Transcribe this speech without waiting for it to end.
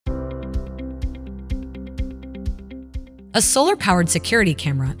A solar-powered security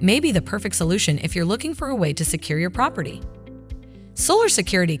camera may be the perfect solution if you're looking for a way to secure your property. Solar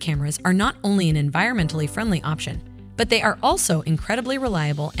security cameras are not only an environmentally friendly option, but they are also incredibly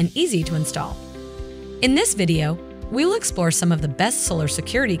reliable and easy to install. In this video, we will explore some of the best solar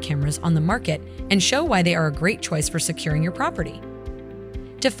security cameras on the market and show why they are a great choice for securing your property.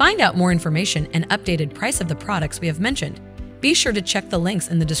 To find out more information and updated price of the products we have mentioned, be sure to check the links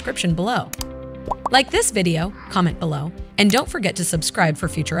in the description below. Like this video, comment below, and don't forget to subscribe for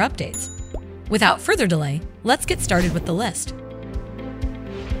future updates. Without further delay, let's get started with the list.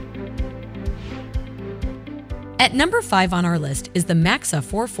 At number 5 on our list is the Maxsa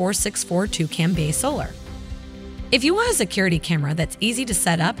 44642 Cam Bay Solar. If you want a security camera that's easy to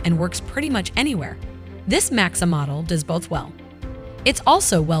set up and works pretty much anywhere, this Maxsa model does both well. It's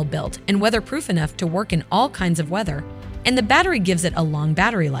also well built and weatherproof enough to work in all kinds of weather, and the battery gives it a long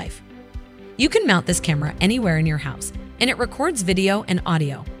battery life. You can mount this camera anywhere in your house, and it records video and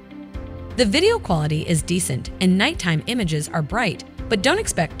audio. The video quality is decent and nighttime images are bright, but don't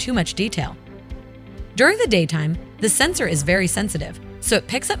expect too much detail. During the daytime, the sensor is very sensitive, so it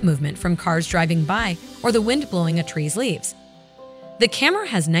picks up movement from cars driving by or the wind blowing a tree's leaves. The camera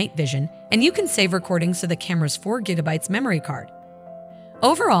has night vision, and you can save recordings to the camera's 4 GB memory card.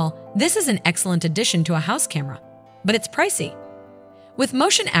 Overall, this is an excellent addition to a house camera, but it's pricey. With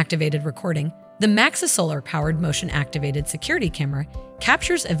motion-activated recording, the Maxsa solar-powered motion-activated security camera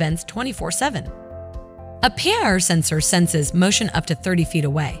captures events 24/7. A PIR sensor senses motion up to 30 feet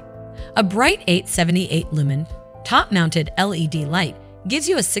away. A bright 878 lumen, top-mounted LED light gives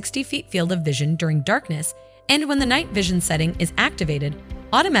you a 60 feet field of vision during darkness, and when the night vision setting is activated,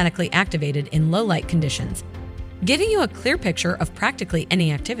 automatically activated in low-light conditions, giving you a clear picture of practically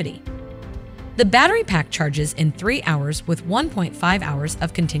any activity. The battery pack charges in 3 hours with 1.5 hours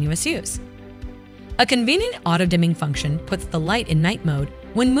of continuous use. A convenient auto-dimming function puts the light in night mode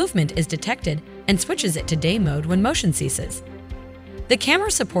when movement is detected and switches it to day mode when motion ceases. The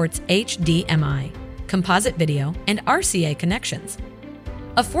camera supports HDMI, composite video, and RCA connections.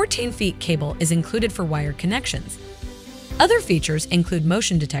 A 14 feet cable is included for wired connections. Other features include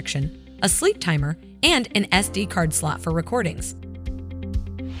motion detection, a sleep timer, and an SD card slot for recordings.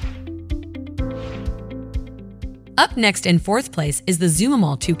 Up next in 4th place is the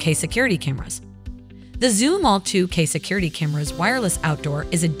Zumimall 2K security cameras. The Zumimall 2K security camera's wireless outdoor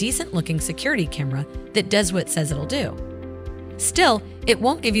is a decent-looking security camera that does what it says it'll do. Still, it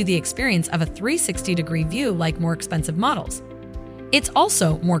won't give you the experience of a 360-degree view like more expensive models. It's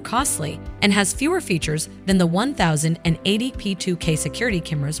also more costly and has fewer features than the 1080p 2K security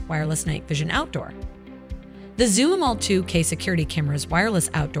camera's wireless night vision outdoor. The Zumimall 2K security camera's wireless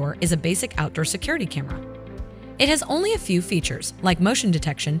outdoor is a basic outdoor security camera. It has only a few features, like motion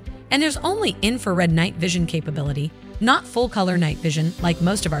detection, and there's only infrared night vision capability, not full-color night vision like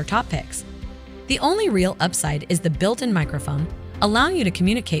most of our top picks. The only real upside is the built-in microphone, allowing you to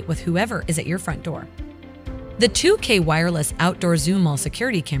communicate with whoever is at your front door. The 2K wireless outdoor Zumimall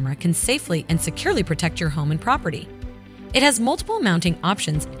security camera can safely and securely protect your home and property. It has multiple mounting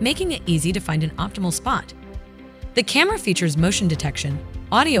options, making it easy to find an optimal spot. The camera features motion detection,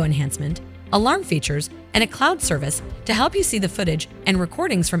 audio enhancement, alarm features, and a cloud service to help you see the footage and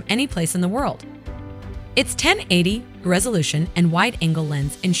recordings from any place in the world. Its 1080 resolution and wide-angle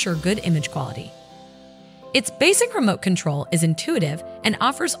lens ensure good image quality. Its basic remote control is intuitive and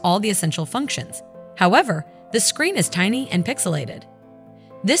offers all the essential functions. However, the screen is tiny and pixelated.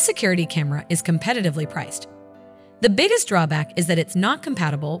 This security camera is competitively priced. The biggest drawback is that it's not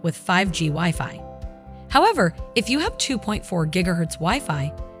compatible with 5G Wi-Fi. However, if you have 2.4 GHz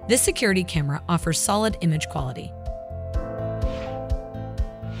Wi-Fi, this security camera offers solid image quality.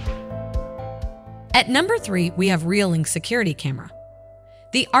 At number 3, we have REOLINK security camera.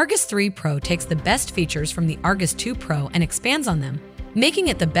 The Argus 3 Pro takes the best features from the Argus 2 Pro and expands on them, making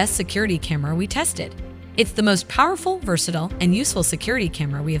it the best security camera we tested. It's the most powerful, versatile, and useful security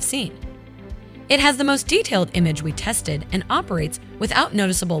camera we have seen. It has the most detailed image we tested and operates without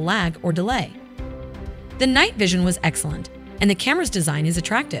noticeable lag or delay. The night vision was excellent, and the camera's design is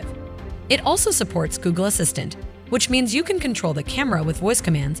attractive. It also supports Google Assistant, which means you can control the camera with voice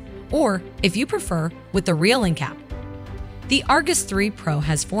commands, or, if you prefer, with the REOLINK app. The Argus 3 Pro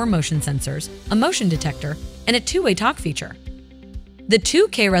has 4 motion sensors, a motion detector, and a 2-way talk feature. The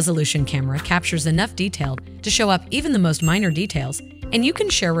 2K resolution camera captures enough detail to show up even the most minor details, and you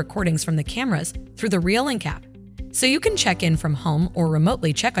can share recordings from the cameras through the REOLINK app, so you can check in from home or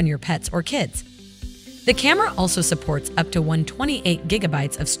remotely check on your pets or kids. The camera also supports up to 128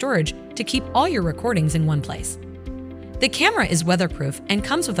 GB of storage to keep all your recordings in one place. The camera is weatherproof and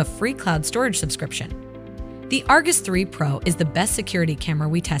comes with a free cloud storage subscription. The Argus 3 Pro is the best security camera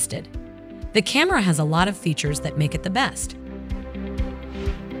we tested. The camera has a lot of features that make it the best.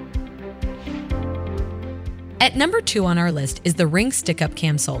 At number 2 on our list is the Ring Stick-Up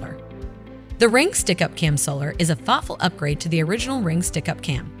Cam Solar. The Ring Stick-Up Cam Solar is a thoughtful upgrade to the original Ring Stick-Up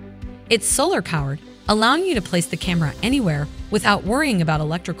Cam. It's solar-powered, allowing you to place the camera anywhere without worrying about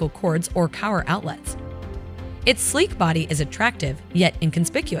electrical cords or power outlets. Its sleek body is attractive, yet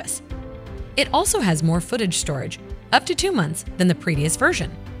inconspicuous. It also has more footage storage, up to 2 months, than the previous version.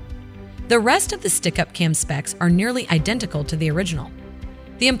 The rest of the stick-up cam specs are nearly identical to the original.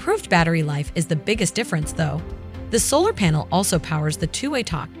 The improved battery life is the biggest difference, though. The solar panel also powers the two-way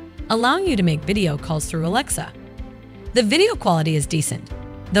talk, allowing you to make video calls through Alexa. The video quality is decent,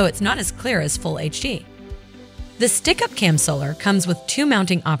 though it's not as clear as Full HD. The stick-up cam solar comes with 2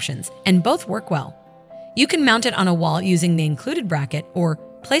 mounting options, and both work well. You can mount it on a wall using the included bracket or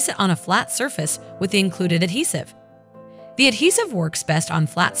place it on a flat surface with the included adhesive. The adhesive works best on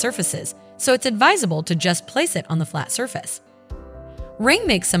flat surfaces, so it's advisable to just place it on the flat surface. Ring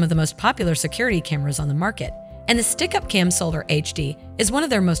makes some of the most popular security cameras on the market, and the Stick-Up Cam Solar HD is one of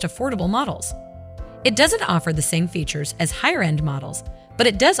their most affordable models. It doesn't offer the same features as higher-end models, but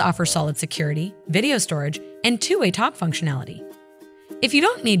it does offer solid security, video storage, and two-way talk functionality. If you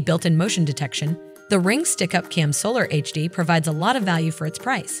don't need built-in motion detection, the Ring Stick-Up Cam Solar HD provides a lot of value for its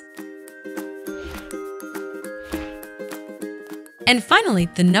price. And finally,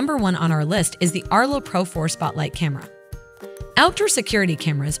 the number 1 on our list is the Arlo Pro 4 Spotlight Camera. Outdoor security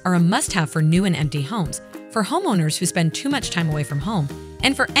cameras are a must-have for new and empty homes, for homeowners who spend too much time away from home,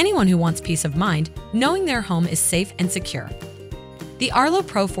 and for anyone who wants peace of mind knowing their home is safe and secure. The Arlo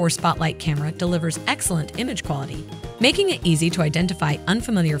Pro 4 Spotlight camera delivers excellent image quality, making it easy to identify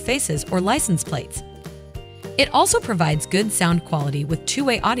unfamiliar faces or license plates. It also provides good sound quality with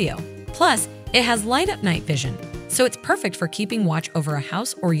two-way audio, plus it has light-up night vision, so it's perfect for keeping watch over a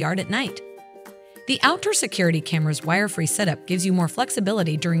house or yard at night. The outdoor security camera's wire-free setup gives you more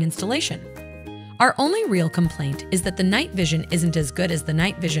flexibility during installation. Our only real complaint is that the night vision isn't as good as the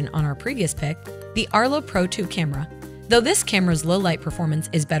night vision on our previous pick, the Arlo Pro 2 camera, though this camera's low-light performance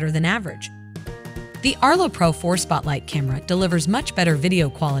is better than average. The Arlo Pro 4 Spotlight camera delivers much better video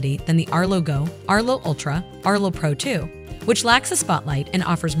quality than the Arlo Go, Arlo Ultra, Arlo Pro 2, which lacks a spotlight and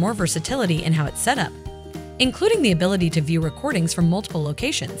offers more versatility in how it's set up, including the ability to view recordings from multiple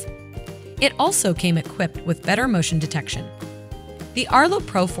locations. It also came equipped with better motion detection. The Arlo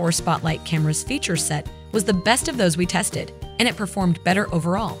Pro 4 Spotlight camera's feature set was the best of those we tested, and it performed better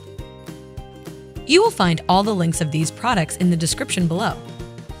overall. You will find all the links of these products in the description below.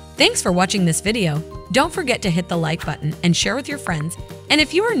 Thanks for watching this video. Don't forget to hit the like button and share with your friends. And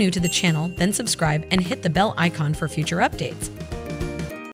if you are new to the channel, then subscribe and hit the bell icon for future updates.